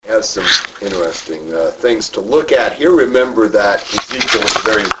has some interesting things to look at here. Remember that Ezekiel is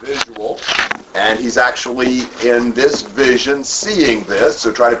very visual, and he's actually in this vision seeing this.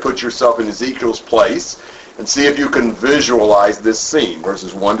 So try to put yourself in Ezekiel's place and see if you can visualize this scene,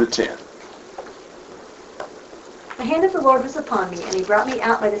 verses 1 to 10. The hand of the Lord was upon me, and he brought me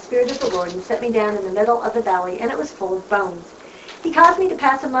out by the Spirit of the Lord, and set me down in the middle of the valley, and it was full of bones. He caused me to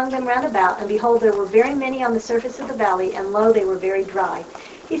pass among them round about, and behold, there were very many on the surface of the valley, and lo, they were very dry.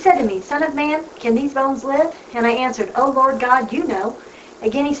 He said to me, Son of man, can these bones live? And I answered, O Lord God, you know.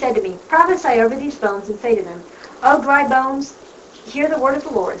 Again he said to me, Prophesy over these bones, and say to them, O dry bones, hear the word of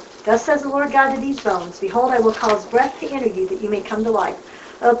the Lord. Thus says the Lord God to these bones, Behold, I will cause breath to enter you, that you may come to life.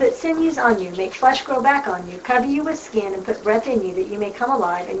 I will put sinews on you, make flesh grow back on you, cover you with skin, and put breath in you, that you may come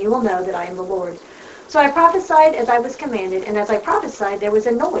alive, and you will know that I am the Lord. So I prophesied as I was commanded, and as I prophesied there was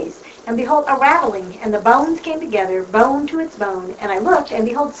a noise, and behold, a rattling, and the bones came together, bone to its bone. And I looked, and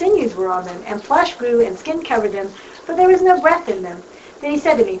behold, sinews were on them, and flesh grew, and skin covered them, but there was no breath in them. Then he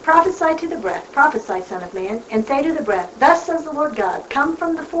said to me, Prophesy to the breath, prophesy, Son of man, and say to the breath, Thus says the Lord God, Come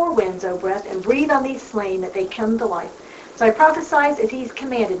from the four winds, O breath, and breathe on these slain, that they come to life. So I prophesied as he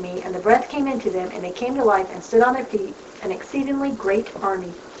commanded me, and the breath came into them, and they came to life, and stood on their feet, an exceedingly great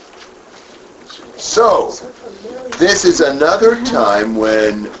army. So, this is another time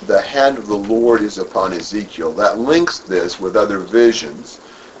when the hand of the Lord is upon Ezekiel. That links this with other visions.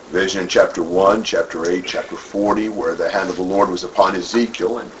 Vision in chapter 1, chapter 8, chapter 40, where the hand of the Lord was upon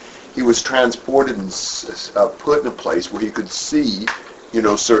Ezekiel, and he was transported and put in a place where he could see,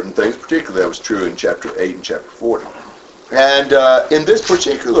 certain things. Particularly that was true in chapter 8 and chapter 40. And in this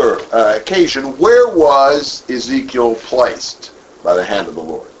particular occasion, where was Ezekiel placed by the hand of the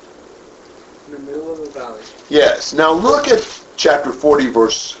Lord? In the middle of the valley. Yes. Now look at chapter 40,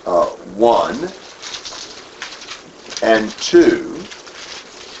 verse 1 and 2.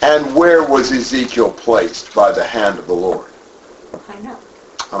 And where was Ezekiel placed by the hand of the Lord? I know.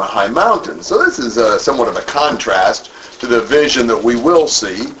 On a high mountain. So this is somewhat of a contrast to the vision that we will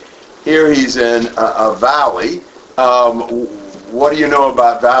see. Here he's in a valley. What do you know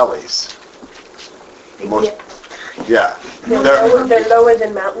about valleys? Yeah. They're lower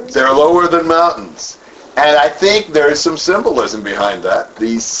than mountains. They're lower than mountains. And I think there is some symbolism behind that.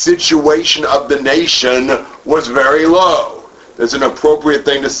 The situation of the nation was very low. There's an appropriate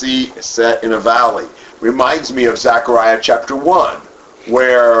thing to see set in a valley. Reminds me of Zechariah chapter 1,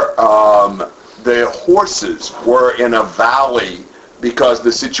 where the horses were in a valley because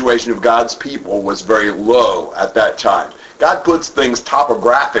the situation of God's people was very low at that time. God puts things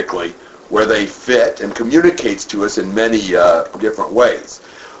topographically where they fit and communicates to us in many different ways.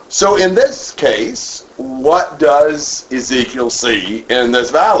 So in this case, what does Ezekiel see in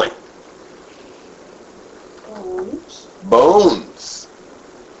this valley? Bones.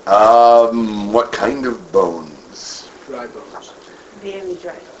 What kind of bones? Dry bones. Very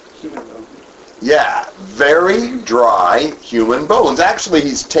dry. Human bones. Yeah, very dry human bones. Actually,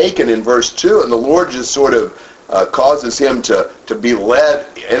 he's taken in verse 2, and the Lord just sort of causes him to be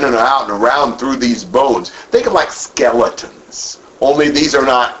led in and out and around through these bones. Think of like skeletons. Only these are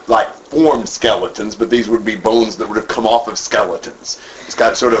not like formed skeletons, but these would be bones that would have come off of skeletons. It's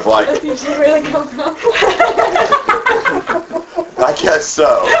got sort of like... Did you really come from? I guess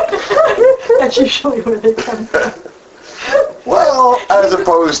so. That's usually where they come from. Well, as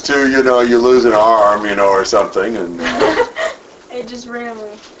opposed to, you lose an arm, or something. And It just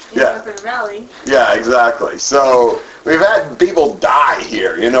randomly Yeah. up in the valley. yeah, exactly. So we've had people die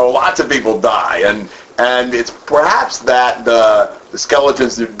here. Lots of people die. And it's perhaps that the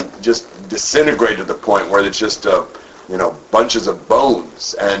skeletons just disintegrate to the point where it's just, bunches of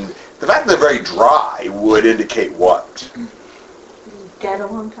bones. And the fact that they're very dry would indicate what? Dead a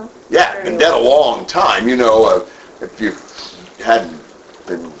long time? Yeah, been dead a long time. If you hadn't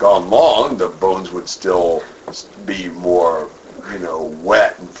been gone long, the bones would still be more,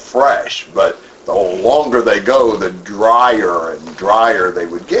 wet and fresh. But the longer they go, the drier and drier they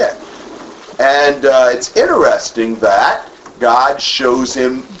would get. And it's interesting that God shows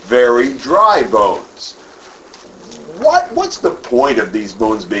him very dry bones. What's the point of these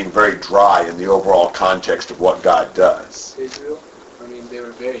bones being very dry in the overall context of what God does? Israel? They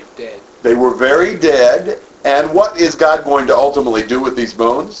were very dead. They were very dead, and what is God going to ultimately do with these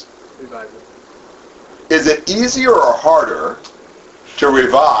bones? Revive them. Is it easier or harder to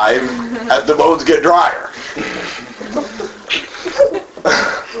revive as the bones get drier?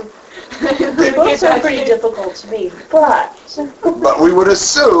 They both sound pretty difficult to me, but... But we would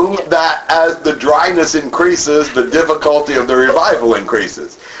assume that as the dryness increases, the difficulty of the revival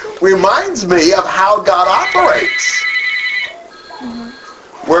increases. Reminds me of how God operates.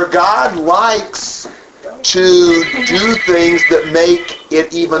 where God likes to do things that make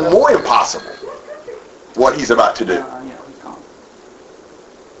it even more impossible what he's about to do. Yeah, he's gone.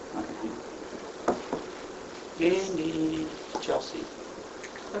 Okay. Indeed, Chelsea.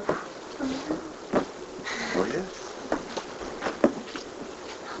 Oh, yeah?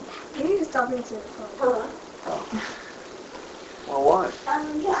 You need to stop answering the phone. Well, why?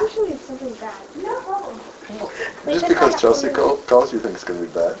 Usually it's something bad. No problem. Just because Chelsea calls you think it's going to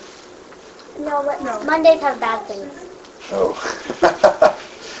be bad? No, Mondays have bad things. Oh.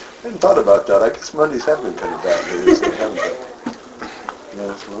 I hadn't thought about that. I guess Mondays have been kind of bad. Maybe it's going to happen.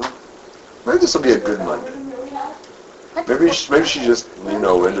 Yes, well, maybe this will be a good Monday. Maybe she just,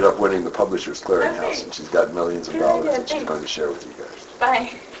 ended up winning the Publishers Clearinghouse, and she's got millions of dollars that she's going to share with you guys.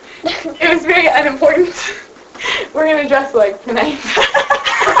 Bye. It was very unimportant. We're going to dress like tonight.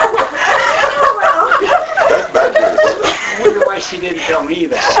 That's bad news. I wonder why she didn't tell me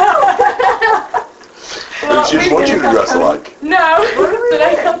that. Well, she didn't want you to dress alike. No. Did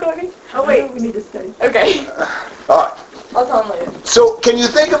I tell Courtney? Oh, wait, we need to study. Okay. All right. I'll tell him later. So can you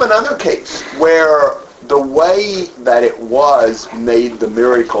think of another case where the way that it was made the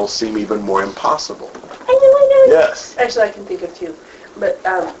miracle seem even more impossible? I know. Yes. Actually, I can think of two. But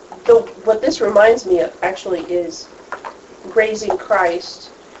what this reminds me of actually is raising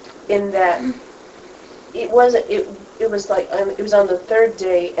Christ, in that it was on the third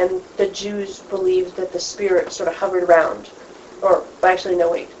day, and the Jews believed that the Spirit sort of hovered around. Or actually, no,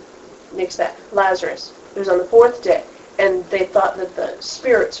 wait, nix that. Lazarus. It was on the fourth day, and they thought that the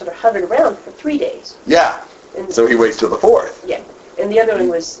Spirit sort of hovered around for 3 days. Yeah. And So he waits till the fourth. yeah, and the other one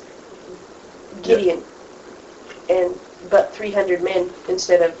was Gideon, but 300 men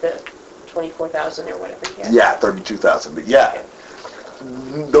instead of the 24,000 or whatever he had. Yeah, 32,000. But yeah,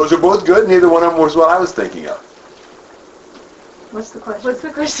 those are both good. Neither one of them was what I was thinking of. What's the question? What's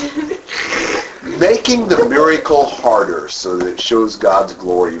the question? Making the miracle harder so that it shows God's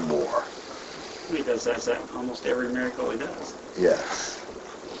glory more. He does that almost every miracle he does. Yes.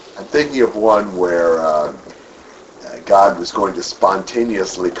 I'm thinking of one where God was going to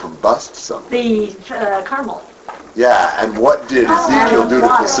spontaneously combust something. The Carmel. Yeah, and what did Ezekiel do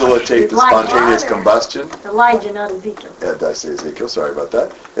to facilitate the spontaneous combustion? Elijah, not Ezekiel. Yeah, did I say Ezekiel? Sorry about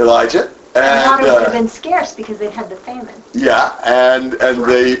that. Elijah. And water would have And been scarce because they'd had the famine. yeah, and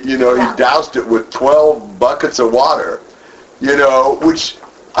they, he doused it with 12 buckets of water, which,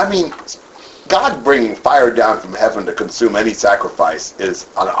 I mean, God bringing fire down from heaven to consume any sacrifice is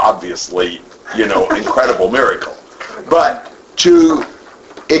an obviously, incredible miracle. But to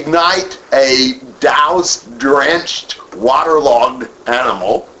ignite a doused, drenched, waterlogged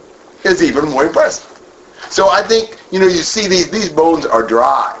animal is even more impressive. So I think, you see these bones are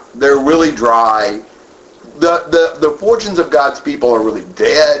dry. They're really dry. The fortunes of God's people are really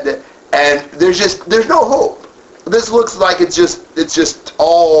dead, and there's no hope. This looks like it's just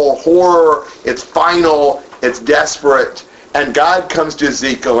all horror. It's final. It's desperate. And God comes to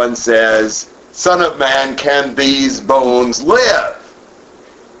Ezekiel and says, "Son of man, can these bones live?"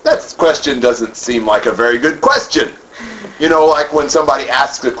 That question doesn't seem like a very good question. Like when somebody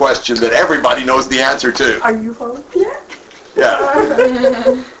asks a question that everybody knows the answer to. Are you following?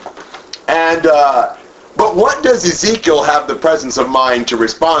 Yeah. And, but what does Ezekiel have the presence of mind to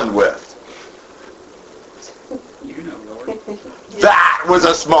respond with? You know, Lord. That was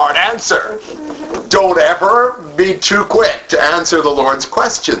a smart answer. Don't ever be too quick to answer the Lord's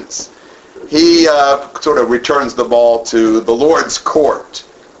questions. He sort of returns the ball to the Lord's court.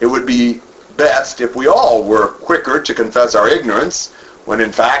 It would be best if we all were quicker to confess our ignorance, when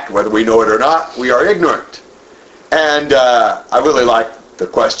in fact, whether we know it or not, we are ignorant. And I really like the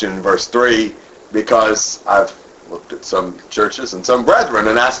question in verse 3, because I've looked at some churches and some brethren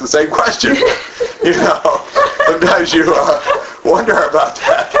and asked the same question. Sometimes you wonder about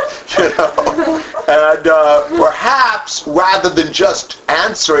that, And perhaps rather than just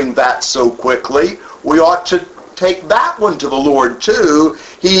answering that so quickly, we ought to take that one to the Lord too.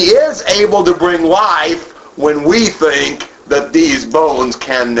 He is able to bring life when we think that these bones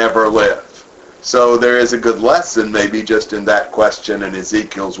can never live. So there is a good lesson maybe just in that question and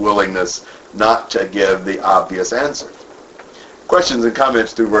Ezekiel's willingness not to give the obvious answer. Questions and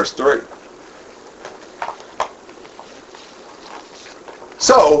comments through verse 3.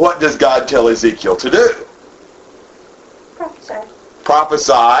 So what does God tell Ezekiel to do?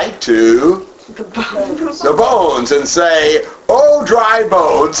 Prophesy to the bones and say, "Oh, dry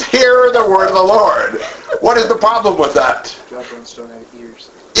bones, hear the word of the Lord." What is the problem with that? Dry bones don't have ears.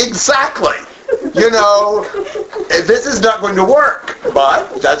 Exactly. This is not going to work,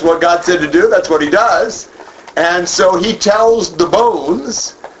 but that's what God said to do. That's what he does. And so he tells the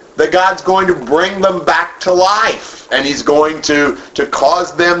bones that God's going to bring them back to life, and he's going to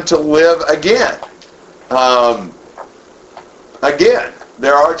cause them to live again. Again,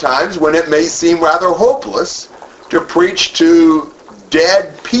 there are times when it may seem rather hopeless to preach to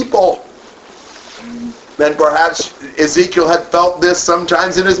dead people. And perhaps Ezekiel had felt this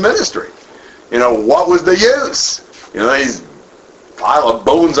sometimes in his ministry. What was the use? These pile of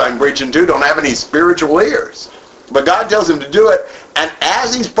bones I'm preaching to don't have any spiritual ears. But God tells him to do it, and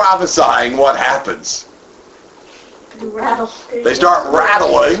as he's prophesying, what happens? Rattle. They start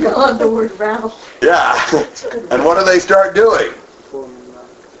rattling. I love the word rattle. Yeah. And what do they start doing?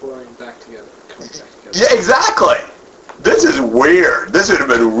 Forming back together. Coming back together. Yeah, exactly. This is weird. This would have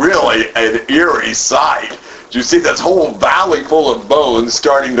been really an eerie sight. You see this whole valley full of bones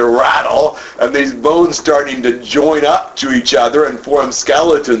starting to rattle, and these bones starting to join up to each other and form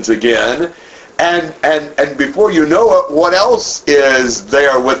skeletons again. And before you know it, what else is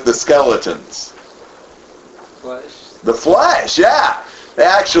there with the skeletons? Flesh. The flesh, yeah. They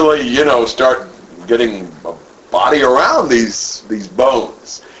actually, start getting a body around these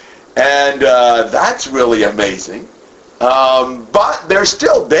bones. And that's really amazing. But they're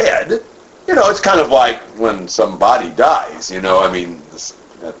still dead. It's kind of like when somebody dies,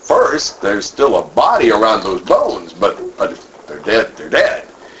 at first there's still a body around those bones, but if they're dead, they're dead.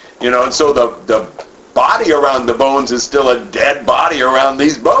 And so the body around the bones is still a dead body around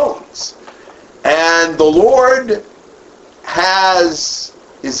these bones. And the Lord has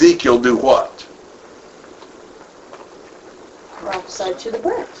Ezekiel do what? Prophesy to the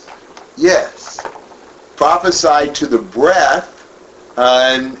breath. Yes. Prophesy to the breath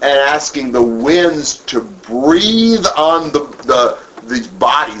and asking the winds to breathe on these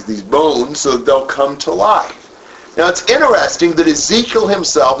bodies, these bones, so that they'll come to life. Now it's interesting that Ezekiel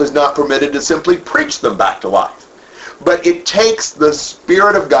himself is not permitted to simply preach them back to life. But it takes the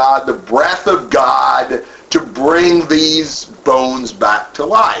Spirit of God, the breath of God, to bring these bones back to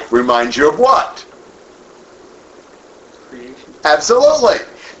life. Reminds you of what? Creation. Absolutely.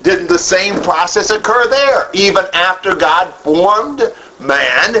 Didn't the same process occur there? Even after God formed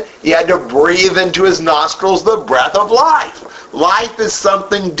man, he had to breathe into his nostrils the breath of life. Life is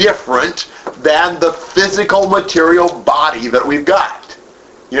something different than the physical material body that we've got.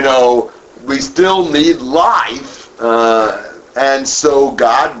 We still need life, and so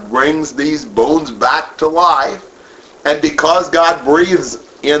God brings these bones back to life, and because God breathes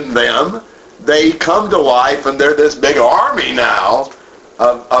in them, they come to life, and they're this big army now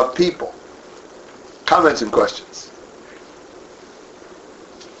of people. Comments and questions?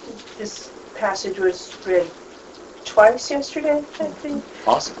 This passage was read twice yesterday, I think.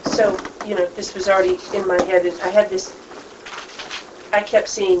 Awesome. So, this was already in my head. And I kept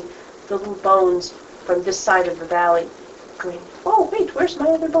seeing the little bones from this side of the valley going, oh, wait, where's my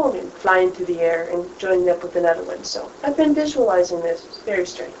other bone? And flying through the air and joining up with another one. So I've been visualizing this. It's very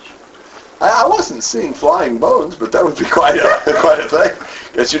strange. I wasn't seeing flying bones, but that would be quite a thing.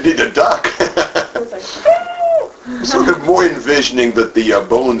 Guess you need a duck. I was like, Sort of more envisioning that the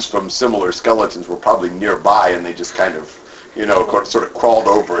bones from similar skeletons were probably nearby, and they just kind of, sort of crawled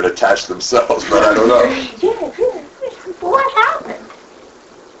over and attached themselves. But I don't know. yeah. What happened?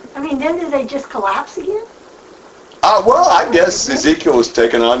 Then did they just collapse again? Well, I guess Ezekiel was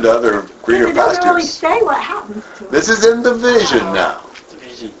taken on to other greener It doesn't really pastures. say what happens to them. This is in the vision now.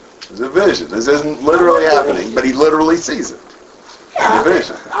 Vision. It's a vision. This isn't literally happening, but he literally sees it. Yeah, The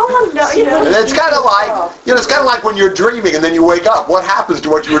vision. I want to know, And it's kind of like, it's kind of like when you're dreaming and then you wake up. What happens to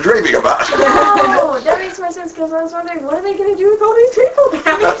what you were dreaming about? Oh, that makes more sense because I was wondering, what are they going to do with all these people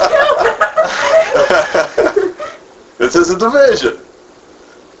now? This isn't a vision.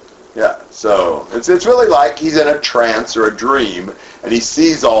 Yeah, so it's really like he's in a trance or a dream, and he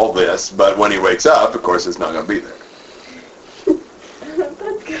sees all this, but when he wakes up, of course, it's not going to be there.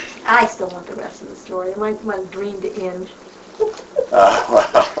 That's good. I still want the rest of the story. I want my dream to end.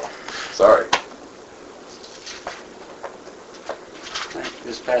 Well, sorry. I like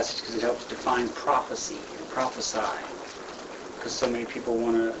this passage because it helps define prophecy and prophesy. Because so many people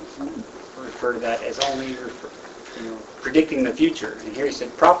want to refer to that as only predicting the future. And here he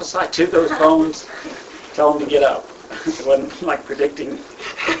said, prophesy to those bones, tell them to get up. It wasn't like predicting.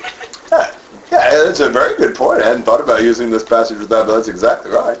 Yeah, that's a very good point. I hadn't thought about using this passage with that, but that's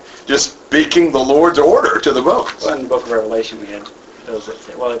exactly right. Just speaking the Lord's order to the bones. Well, in the book of Revelation, we had those that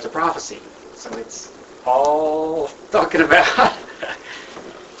say, well, it's a prophecy. So it's all talking about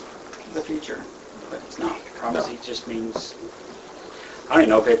the future. But it's not. Prophecy just means, I don't even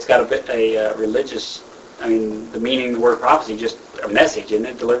know if it's got a religious, the meaning of the word prophecy, just a message, isn't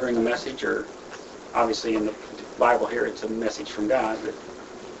it? Delivering a message, or obviously in the Bible here, it's a message from God. But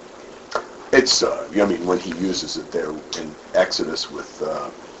it's, when he uses it there in Exodus with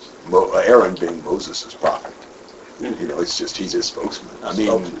Aaron being Moses' prophet. It's just he's his spokesman.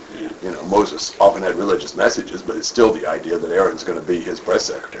 Moses often had religious messages, but it's still the idea that Aaron's going to be his press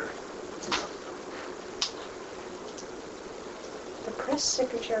secretary. The press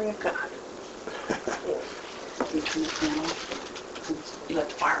secretary of God. You turn the fan off. You let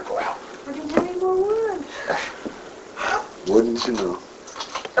the fire go out. We're going to need more wood. Wouldn't you know?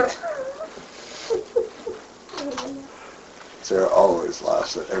 Sarah always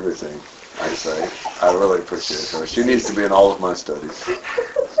laughs at everything I say. I really appreciate her. She needs to be in all of my studies.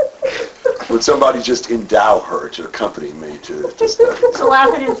 Would somebody just endow her to accompany me to studies? To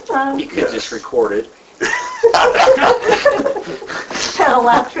laugh at his tongue. You could just record it. Had a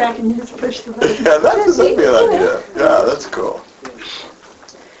laugh track and just push the button. Yeah, that'd be an idea. Yeah, that's cool.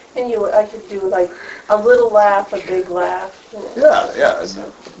 And I could do like a little laugh, a big laugh. Yeah, a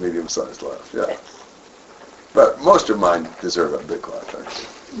medium-sized laugh, yeah. But most of mine deserve a big laugh, actually.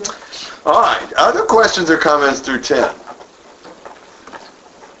 All right, other questions or comments through 10?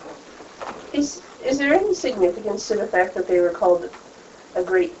 Is there any significance to the fact that they were called a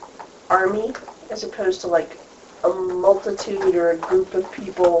great army as opposed to like a multitude or a group of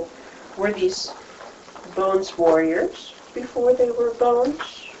people? Were these bones warriors before they were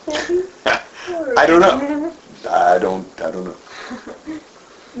bones, maybe? I don't know. I don't know.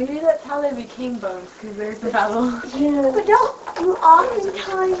 Maybe that's how they became bones, because there's the battle. Yeah. But don't you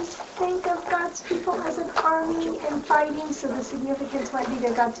oftentimes think of God's people as an army and fighting, so the significance might be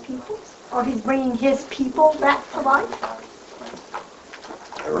they're God's people? Or he's bringing his people back to life?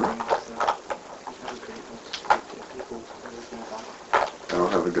 I don't know. I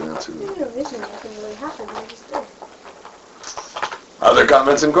don't have a good answer to that. No vision, nothing really happened. I just did. Other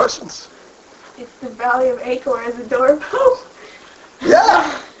comments and questions? It's the Valley of Achor as a doorpost.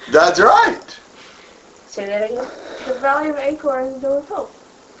 Yeah, that's right. Say that again? The Valley of Achor as a doorpost.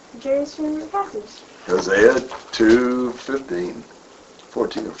 Jerry's favorite passage. Hosea 2:15.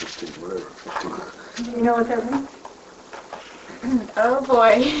 14 or 15, whatever. 15. Do you know what that means? Oh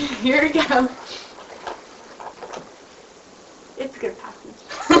boy, here we go. It's a good passage.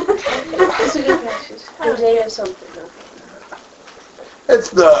 It's a good passage. Hosea something. It's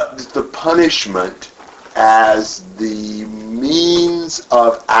the punishment as the means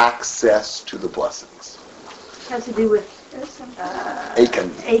of access to the blessings. It has to do with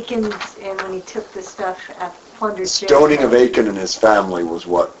Achan. Achan, and when he took the stuff at plundered Stoning of Achan and his family was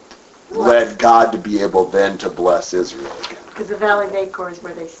what led God to be able then to bless Israel again. Because the Valley of Achor is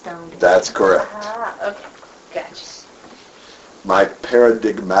where they stoned him. That's correct. Ah, okay. Gotcha. My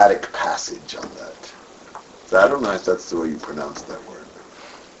paradigmatic passage on that. So I don't know if that's the way you pronounce that word.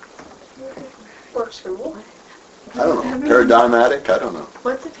 Works for me. I don't know. Paradigmatic? I don't know.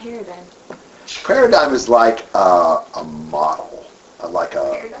 What's a paradigm? Paradigm is like a model, like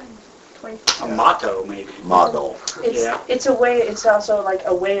a Paradigm. A motto, maybe. model. It's a way. It's also like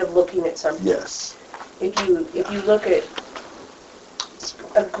a way of looking at something. Yes. If you look at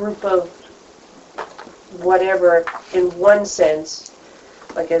a group of whatever in one sense,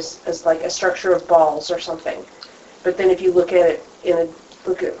 like as like a structure of balls or something, but then if you look at it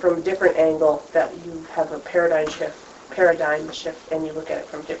from a different angle, that you have a paradigm shift, and you look at it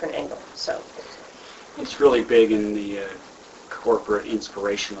from a different angle. So It's really big in the corporate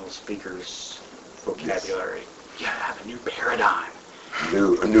inspirational speakers vocabulary. You have a new paradigm.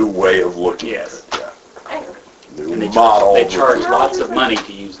 A new way of looking Yes. at it. Yeah. New And they model. charge lots of money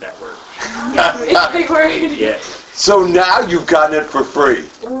to use that word. It's a big word. Yes. So now you've gotten it for free.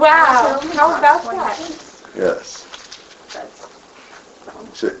 Wow. How about that? Yes.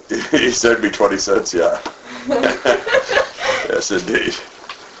 He sent me 20 cents, yeah. Yes, indeed.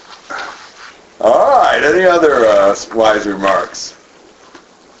 All right, any other wise remarks?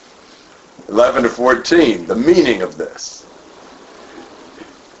 11 to 14, the meaning of this.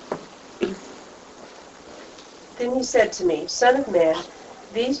 then he said to me, Son of man,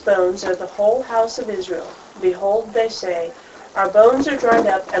 these bones are the whole house of Israel. Behold, they say, our bones are dried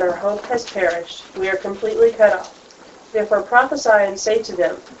up, and our hope has perished. We are completely cut off. Therefore prophesy and say to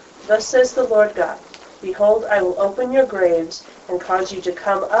them, Thus says the Lord God, Behold, I will open your graves, and cause you to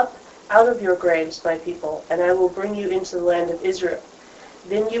come up out of your graves, my people, and I will bring you into the land of Israel.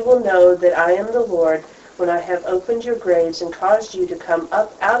 Then you will know that I am the Lord, when I have opened your graves and caused you to come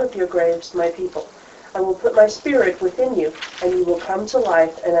up out of your graves, my people. I will put my spirit within you, and you will come to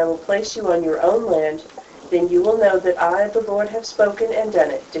life, and I will place you on your own land. Then you will know that I, the Lord, have spoken and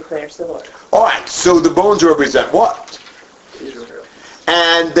done it, declares the Lord. All right, so the bones represent what? Israel.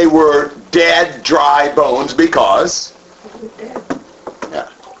 And they were dead, dry bones because... Dead Yeah.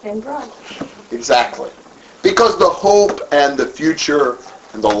 and dry. Exactly. Because the hope and the future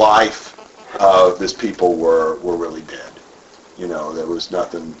and the life of this people were really dead. You know, there was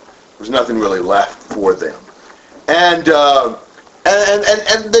nothing really left for them. And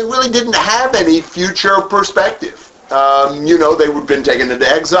they really didn't have any future perspective. You know, they had been taken into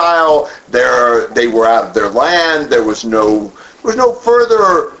exile. They were out of their land. There was no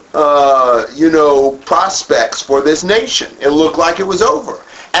further, prospects for this nation. It looked like it was over.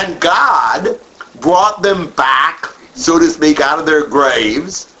 And God brought them back, so to speak, out of their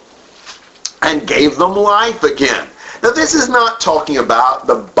graves and gave them life again. Now, this is not talking about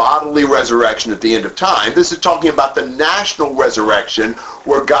the bodily resurrection at the end of time. This is talking about the national resurrection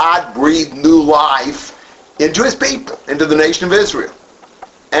where God breathed new life into his people, into the nation of Israel.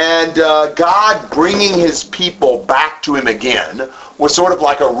 And God bringing his people back to him again was sort of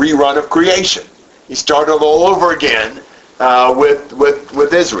like a rerun of creation. He started all over again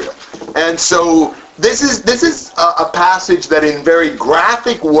with Israel. And so this is a passage that in very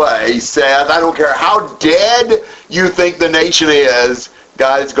graphic way says, I don't care how dead you think the nation is,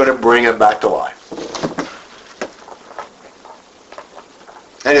 God is going to bring it back to life.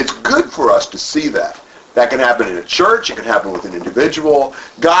 And it's good for us to see that. That can happen in a church. It can happen with an individual.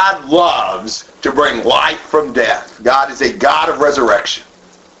 God loves to bring life from death. God is a God of resurrection.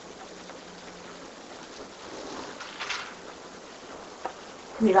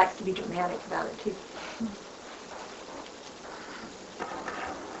 And he likes to be dramatic about it, too.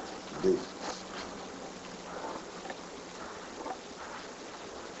 Indeed.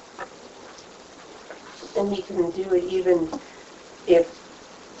 And he can do it even if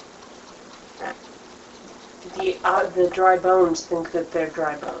the dry bones think that they're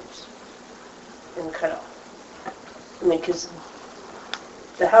dry bones and cut off. I mean, because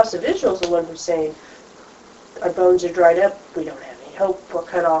the house of Israel is the one who's saying, our bones are dried up, we don't have any hope, we're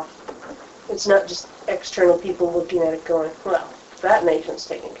cut off. It's not just external people looking at it going, well, that nation's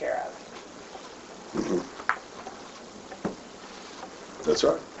taken care of. Mm-hmm. That's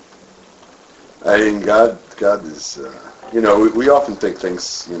right. I mean, God is, we often think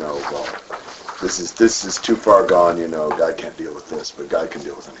things, well, this is too far gone, God can't deal with this, but God can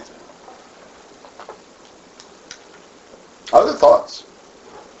deal with anything. Other thoughts?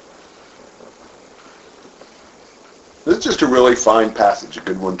 This is just a really fine passage, a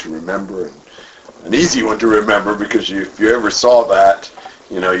good one to remember, and an easy one to remember, because if you ever saw that,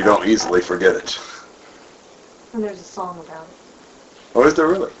 you don't easily forget it. And there's a song about it. Oh, is there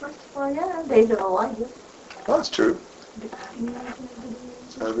really? Well, yeah, Days of Elijah. Oh, that's true.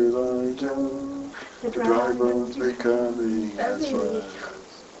 Every line down, the dry bones becoming as dry.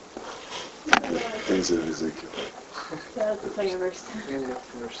 Things of Ezekiel. That's the second verse.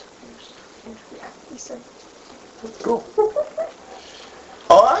 Cool.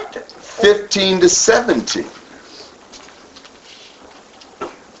 All right, 15 to 17.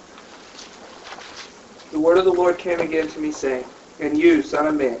 The word of the Lord came again to me, saying, And you, son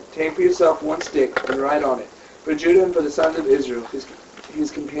of man, take for yourself one stick, and write on it, for Judah and for the sons of Israel,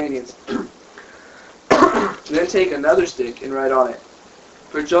 his companions. Then take another stick, and write on it,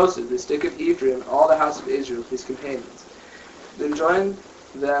 for Joseph, the stick of Ephraim, and all the house of Israel, his companions. Then join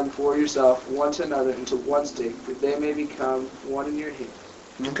them for yourself, one to another, into one stick, that they may become one in your hand.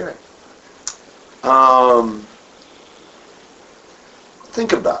 Okay.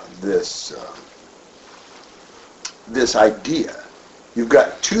 Think about this. This idea. You've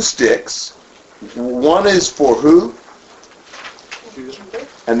got two sticks. One is for who?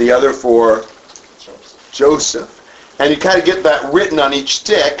 And the other for Joseph. And you kind of get that written on each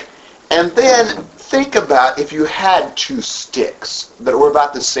stick. And then think about if you had two sticks that were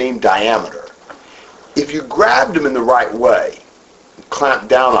about the same diameter. If you grabbed them in the right way, clamped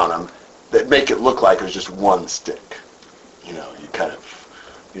down on them, that make it look like it's just one stick. You kind of,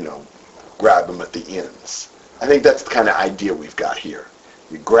 grab them at the ends. I think that's the kind of idea we've got here.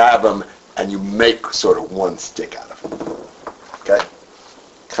 You grab them and you make sort of one stick out of them. Okay?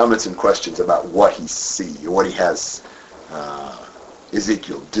 Comments and questions about what he sees, what he has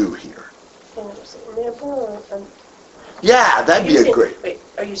Ezekiel do here. Yeah, that'd be a great. Wait,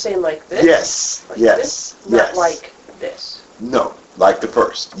 are you saying like this? Yes, like yes, this? Not yes. like this. No, like the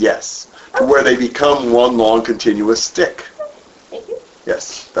first, yes. To where they become one long continuous stick. Thank you.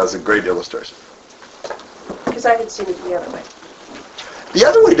 Yes, that was a great illustration. Because I had seen it the other way. The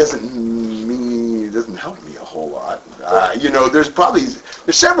other way doesn't help me a whole lot.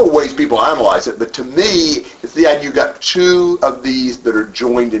 There's several ways people analyze it, but to me, it's the idea you've got two of these that are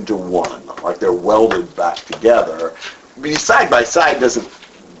joined into one, like they're welded back together. I mean, side by side doesn't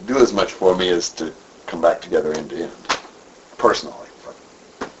do as much for me as to come back together end to end, personally.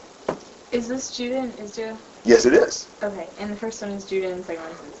 Is this Judah and Israel? Yes, it is. Okay, and the first one is Judah and the second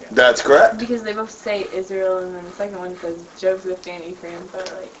one is Israel. That's correct. Because they both say Israel, and then the second one says Joseph and Ephraim, but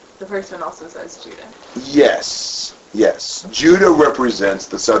like the first one also says Judah. Yes. Yes. Judah represents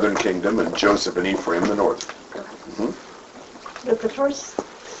the southern kingdom, and Joseph and Ephraim the northern. But the first In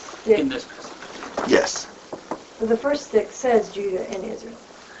stick, this passage. Yes. the first stick says Judah and Israel.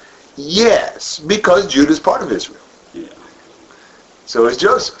 Yes, because Judah is part of Israel. Yeah. So is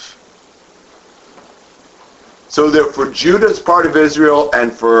Joseph. So that for Judah's part of Israel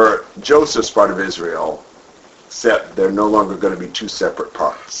and for Joseph's part of Israel, except they're no longer going to be two separate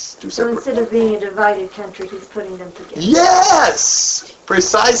parts. So instead of being a divided country, he's putting them together. Yes!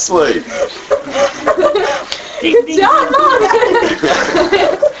 Precisely. Good job, Mom!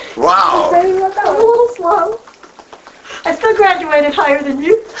 Wow. I'm a little slow. I still graduated higher than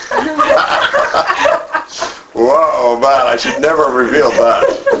you. Whoa, man, I should never have revealed that.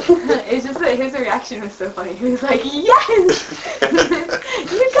 It's just that his reaction was so funny. He was like, yes!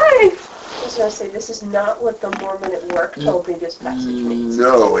 You guys! I was going to say, this is not what the Mormon at work told me this passage means.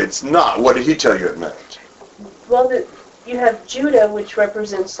 No, it's not. What did he tell you it meant? Well, you have Judah, which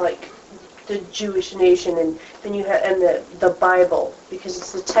represents like the Jewish nation, and then you have the Bible, because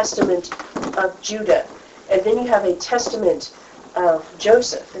it's the testament of Judah, and then you have a testament of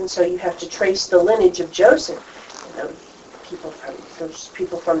Joseph, and so you have to trace the lineage of Joseph. And those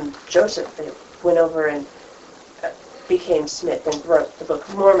people from Joseph, they went over and became Smith and wrote the Book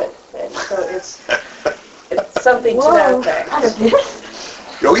of Mormon, and so it's something to that effect. Out of this.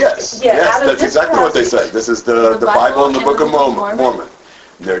 Oh, yes. Yeah, Yes, out of that's this exactly what they passage. say. This is the Bible and the Book of Mormon.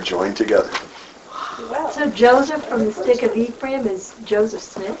 They're joined together. Wow. So Joseph from the stick of Ephraim is Joseph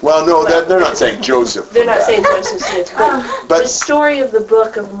Smith? Well, no, they're not saying Joseph. They're not from saying that. Joseph Smith, but But the story of the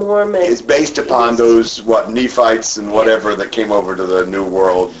Book of Mormon it's based upon those, Nephites and whatever that came over to the New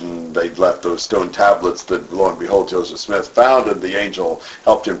World, and they left those stone tablets that, lo and behold, Joseph Smith found, and the angel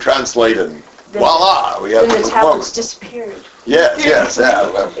helped him translate, and voila, we have Then the the Book of Mormon. tablets disappeared. Yes, yeah.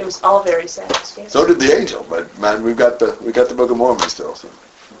 Well, It was all very sad. Yeah. so did the angel, but man, we got the Book of Mormon still. So.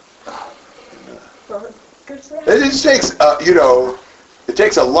 Well, good for It them. just takes, it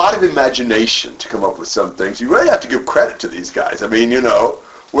takes a lot of imagination to come up with some things. You really have to give credit to these guys. I mean, who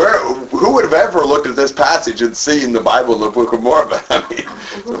would have ever looked at this passage and seen the Bible in the Book of Mormon? I mean,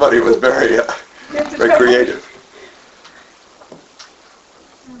 somebody was very, very creative.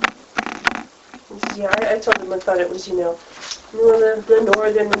 Yeah, I told them I thought it was, the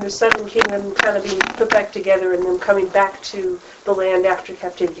northern and the southern kingdom kind of being put back together and them coming back to the land after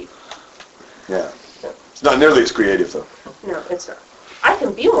captivity. Yeah. It's not nearly as creative, though. No, it's not. I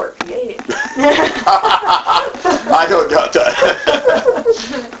can be more creative. I don't doubt that.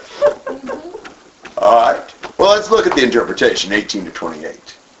 All right. Well, let's look at the interpretation, 18 to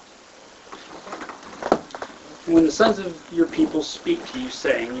 28. When the sons of your people speak to you,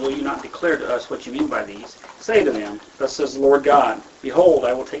 saying, will you not declare to us what you mean by these? Say to them, thus says the Lord God, behold,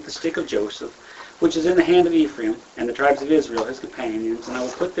 I will take the stick of Joseph, which is in the hand of Ephraim, and the tribes of Israel, his companions, and I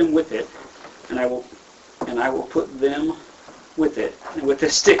will put them with it, and I will put them with it, and with the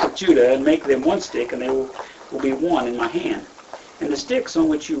stick of Judah, and make them one stick, and they will be one in my hand. And the sticks on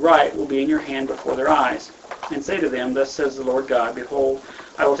which you write will be in your hand before their eyes. And say to them, thus says the Lord God, behold,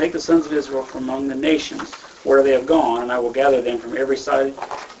 I will take the sons of Israel from among the nations where they have gone, and I will gather them from every side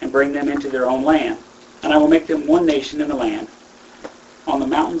and bring them into their own land. And I will make them one nation in the land, on the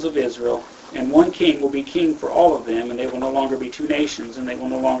mountains of Israel, and one king will be king for all of them, and they will no longer be two nations, and they will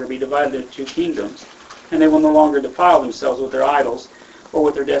no longer be divided into two kingdoms, and they will no longer defile themselves with their idols, or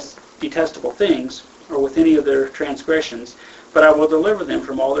with their detestable things, or with any of their transgressions, but I will deliver them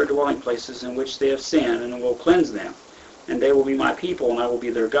from all their dwelling places in which they have sinned, and will cleanse them. And they will be my people, and I will be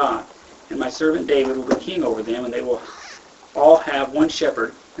their God. And my servant David will be king over them, and they will all have one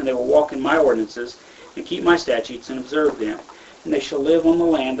shepherd, and they will walk in my ordinances, and keep my statutes, and observe them. And they shall live on the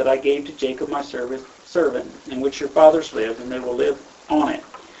land that I gave to Jacob my servant, in which your fathers lived, and they will live on it,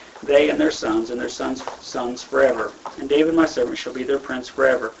 they and their sons sons forever. And David my servant shall be their prince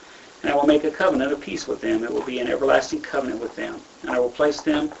forever. And I will make a covenant of peace with them. It will be an everlasting covenant with them. And I will place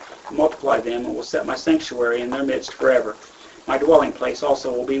them, and multiply them, and will set my sanctuary in their midst forever. My dwelling place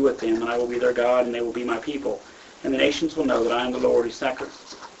also will be with them, and I will be their God, and they will be my people. And the nations will know that I am the Lord who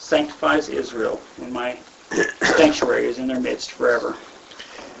sanctifies Israel, when my sanctuary is in their midst forever.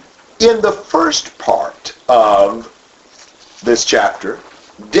 In the first part of this chapter,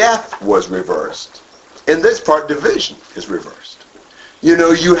 death was reversed. In this part, division is reversed.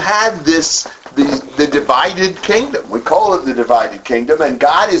 You had the divided kingdom. We call it the divided kingdom, and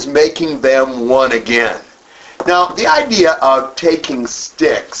God is making them one again. Now, the idea of taking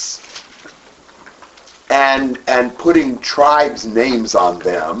sticks and putting tribes' names on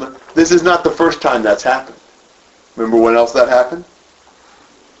them. This is not the first time that's happened. Remember when else that happened?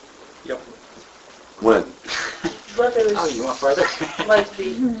 Yep. When? But there Oh, you was want further?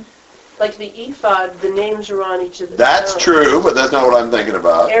 like the ephod, the names are on each of the That's stones. true, but that's not what I'm thinking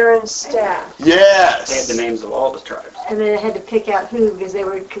about. Aaron's staff. They had Yes. the names of all the tribes. And then they had to pick out who because they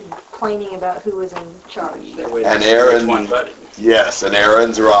were complaining about who was in charge. They waited And to see which Aaron- one budded. Yes, and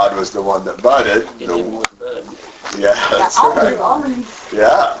Aaron's rod was the one that budded. It didn't want bud. Yeah, that's right. Almonds.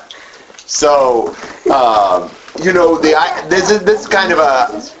 Yeah. So, this is kind of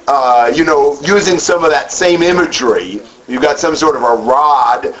a, using some of that same imagery. You've got some sort of a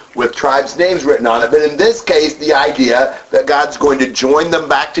rod with tribes' names written on it. But in this case, the idea that God's going to join them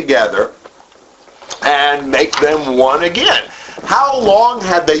back together and make them one again. How long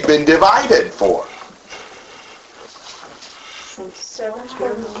had they been divided for? Since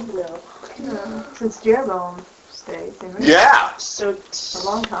Jeroboam's days. They were Yeah. So a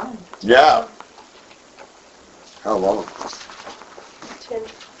long time. Yeah. How long? 10.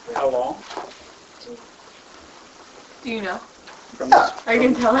 How long? Do you know? From Yeah. this, Are you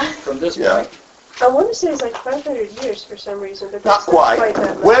going to tell us? from this Yeah. point? I want to say it's like 500 years for some reason, but Not that's quite. not quite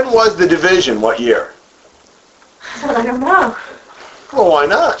that much. When was the division? What year? I don't know. Well, why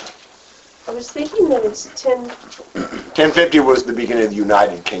not? I was thinking that it's 10. 1050 was the beginning of the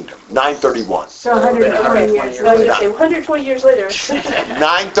United Kingdom. 931. So 120 Okay. years. I was going to say 120 years later.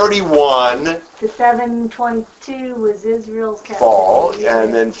 931 The 722 was Israel's captivity. fall,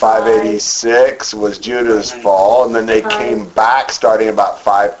 and then 586 was Judah's fall, and then they came back starting about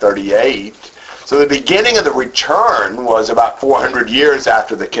 538. So the beginning of the return was about 400 years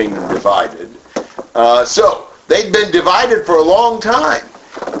after the kingdom divided. So they'd been divided for a long time.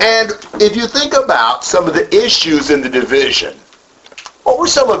 And if you think about some of the issues in the division, what were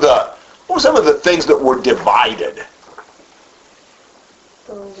some of the things that were divided?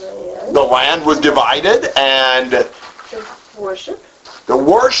 The land was divided, and Worship. the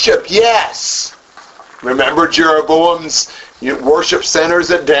worship, yes. Remember Jeroboam's worship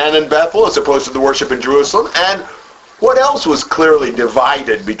centers at Dan and Bethel as opposed to the worship in Jerusalem? And what else was clearly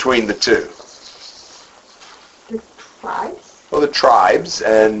divided between the two? The tribes? Well, the tribes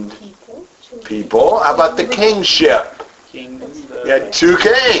and people. How about the kingship? Kingdom, You had two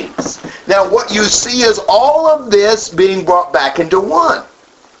kings. Now what you see is all of this being brought back into one.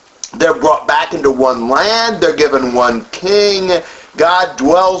 They're brought back into one land. They're given one king. God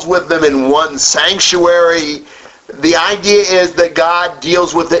dwells with them in one sanctuary. The idea is that God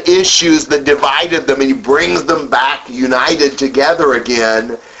deals with the issues that divided them and he brings them back united together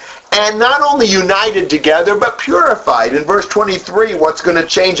again. And not only united together, but purified. In verse 23, what's going to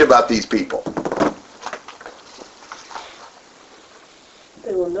change about these people?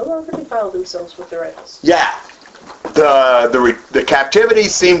 They will no longer defile themselves with their idols. Yeah. The captivity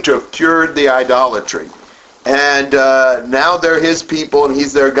seemed to have cured the idolatry. And now they're his people and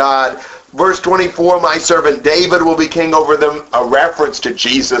he's their God. Verse 24, my servant David will be king over them. A reference to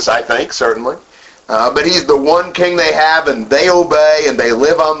Jesus, I think, certainly. But he's the one king they have, and they obey, and they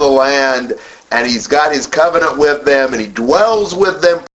live on the land, and he's got his covenant with them, and he dwells with them